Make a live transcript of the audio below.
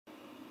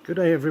Good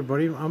day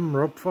everybody, I'm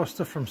Rob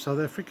Foster from South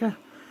Africa,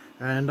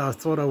 and I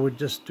thought I would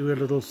just do a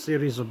little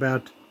series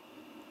about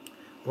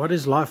what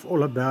is life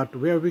all about,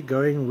 where are we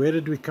going, where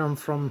did we come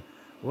from,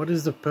 what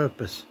is the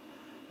purpose.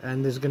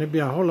 And there's going to be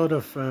a whole lot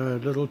of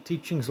little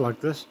teachings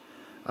like this.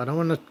 I don't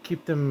want to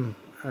keep them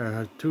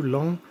too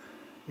long.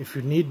 If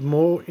you need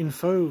more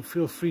info,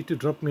 feel free to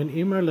drop me an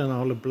email and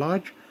I'll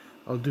oblige.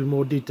 I'll do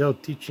more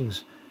detailed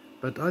teachings,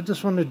 but I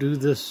just want to do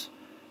this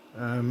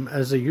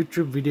as a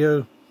YouTube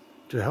video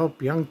to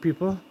help young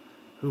people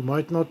who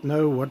might not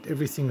know what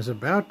everything is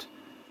about.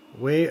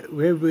 Where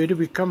do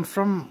we come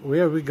from,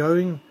 where are we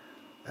going,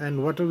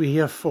 and what are we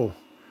here for.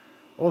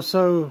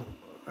 Also,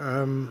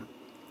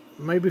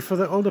 maybe for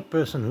the older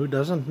person who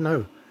doesn't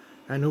know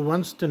and who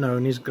wants to know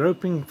and is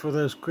groping for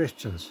those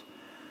questions.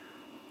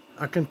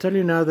 I can tell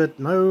you now that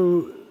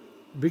no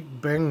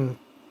Big Bang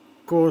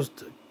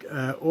caused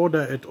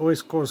order, it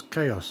always caused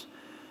chaos.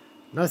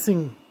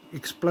 Nothing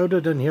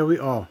exploded and here we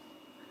are.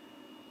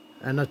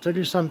 And I tell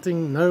you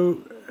something,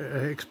 no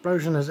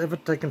explosion has ever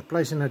taken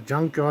place in a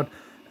junkyard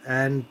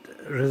and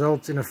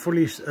results in a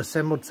fully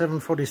assembled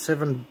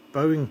 747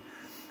 Boeing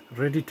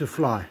ready to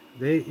fly.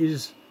 There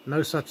is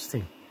no such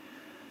thing.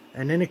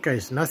 In any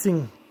case,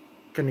 nothing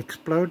can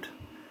explode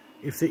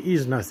if there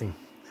is nothing.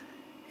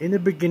 In the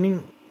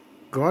beginning,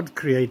 God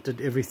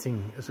created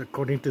everything, as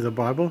according to the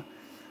Bible.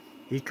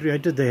 He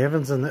created the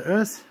heavens and the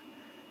earth.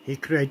 He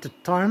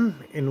created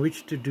time in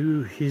which to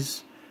do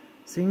his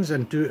things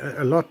and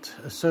to allot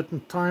a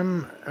certain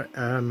time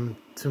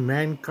to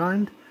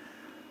mankind.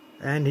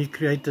 And he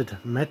created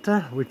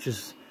matter, which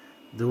is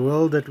the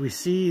world that we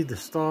see, the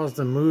stars,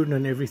 the moon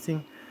and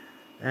everything.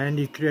 And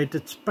he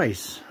created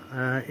space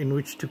in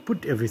which to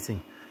put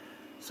everything.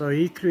 So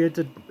he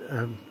created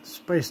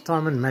space,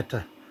 time and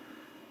matter.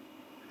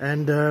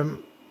 And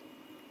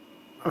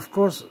of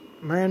course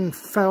man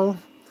fell.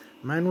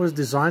 Man was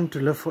designed to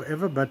live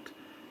forever, but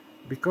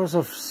because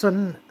of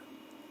sin,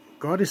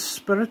 God is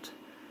spirit,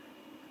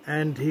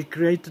 and he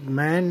created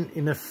man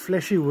in a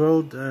fleshy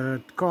world,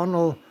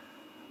 carnal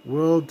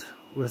world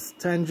with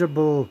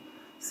tangible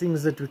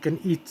things that we can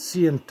eat,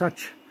 see and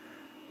touch.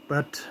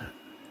 But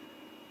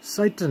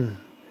Satan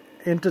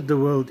entered the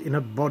world in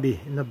the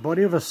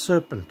body of a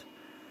serpent,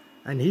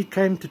 and he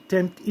came to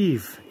tempt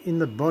Eve in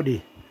the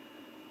body,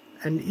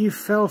 and Eve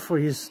fell for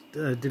his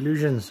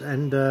delusions,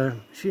 and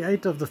she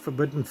ate of the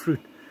forbidden fruit.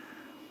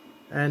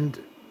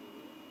 And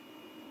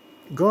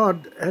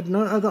God had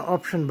no other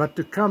option but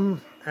to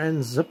come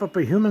and zip up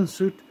a human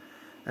suit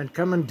and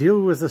come and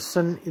deal with the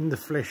sin in the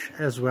flesh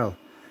as well,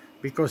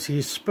 because he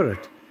is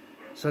spirit.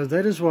 So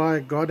that is why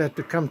God had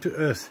to come to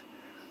earth.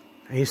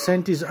 He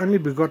sent his only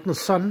begotten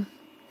Son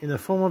in the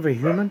form of a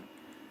human,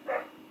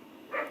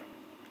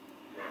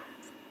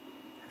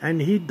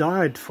 and he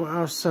died for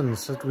our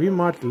sins that we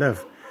might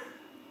live.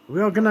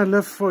 We are going to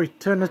live for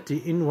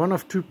eternity in one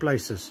of two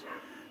places.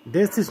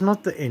 Death is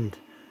not the end.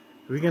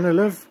 We're going to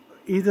live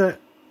either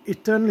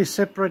eternally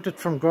separated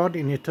from God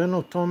in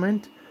eternal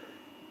torment,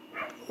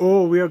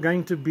 or we are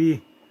going to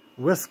be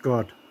with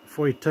God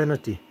for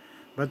eternity.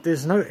 But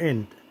there's no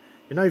end.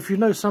 You know, if you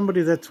know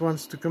somebody that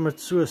wants to commit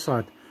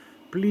suicide,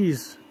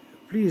 please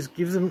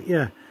give them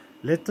ear.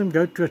 Let them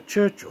go to a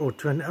church or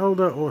to an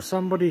elder or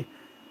somebody.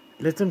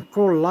 Let them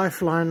call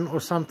Lifeline or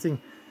something,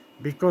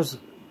 because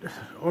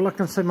all I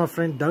can say, my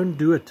friend, don't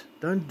do it.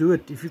 Don't do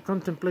it. If you're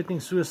contemplating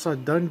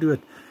suicide, don't do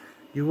it.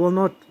 You will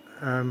not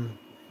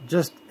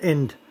just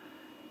end.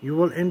 You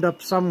will end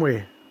up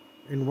somewhere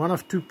in one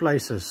of two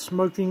places,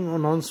 smoking or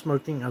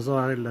non-smoking, as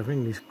I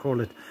lovingly call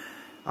it.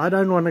 I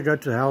don't want to go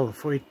to hell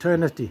for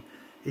eternity,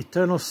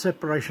 eternal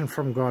separation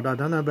from God. I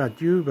don't know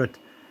about you, but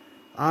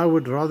I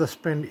would rather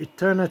spend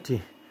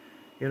eternity.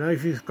 You know,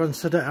 if you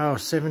consider our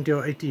 70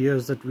 or 80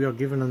 years that we are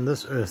given on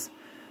this earth,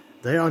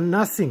 they are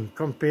nothing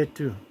compared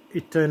to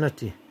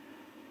eternity.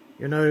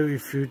 You know,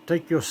 if you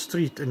take your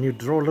street and you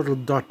draw a little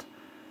dot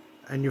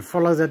and you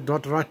follow that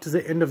dot right to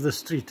the end of the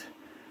street,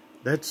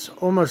 that's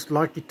almost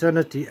like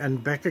eternity,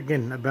 and back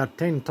again about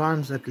 10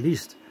 times at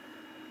least.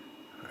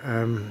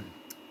 You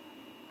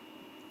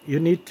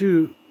need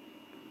to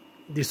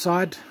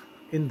decide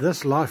in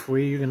this life where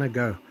you're going to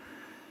go.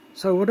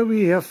 So what are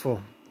we here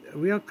for?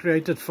 We are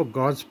created for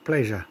God's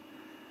pleasure.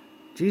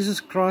 Jesus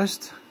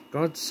Christ,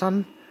 God's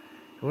Son,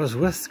 was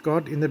with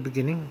God in the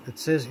beginning. It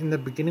says in the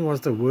beginning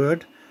was the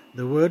Word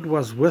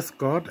was with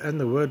God, and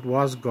the Word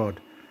was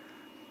God.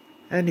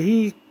 And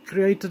he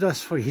created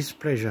us for his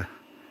pleasure.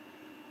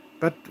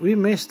 But we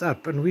messed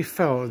up and we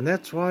fell, and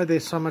that's why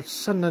there's so much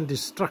sin and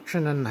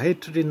destruction and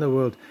hatred in the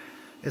world.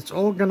 It's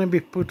all going to be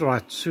put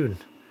right soon.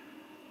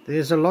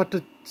 There's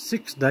allotted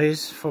 6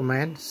 days for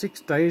man.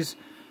 6 days,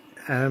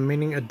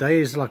 meaning a day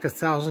is like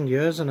 1,000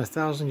 years, and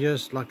 1,000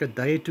 years like a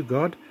day to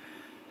God.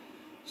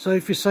 So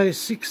if you say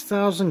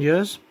 6,000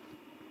 years,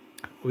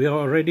 we are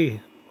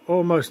already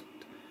almost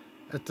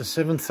at the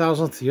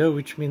 7,000th year,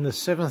 which means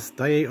the 7th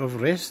day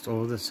of rest,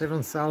 or the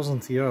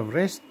 7,000th year of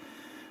rest.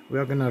 We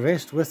are going to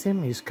rest with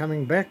him. He's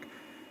coming back,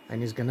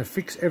 and he's going to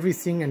fix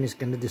everything, and he's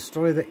going to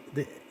destroy the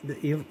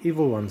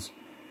evil ones.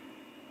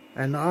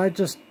 And I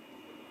just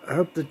I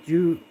hope that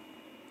you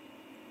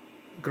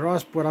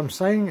grasp what I'm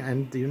saying,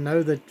 and you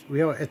know that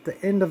we are at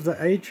the end of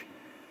the age.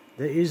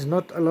 There is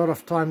not a lot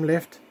of time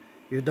left.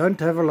 You don't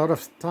have a lot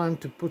of time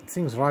to put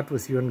things right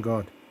with you and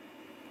God.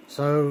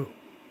 So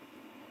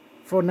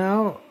for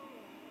now,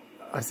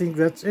 I think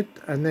that's it,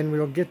 and then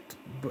we'll get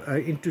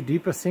into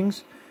deeper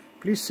things.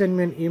 Please send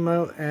me an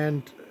email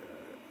and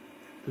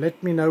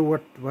let me know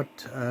what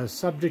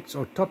subjects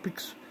or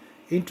topics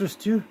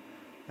interest you,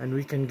 and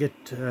we can get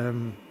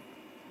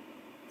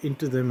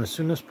into them as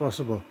soon as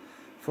possible.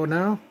 For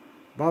now,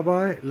 bye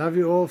bye. Love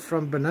you all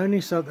from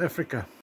Benoni, South Africa.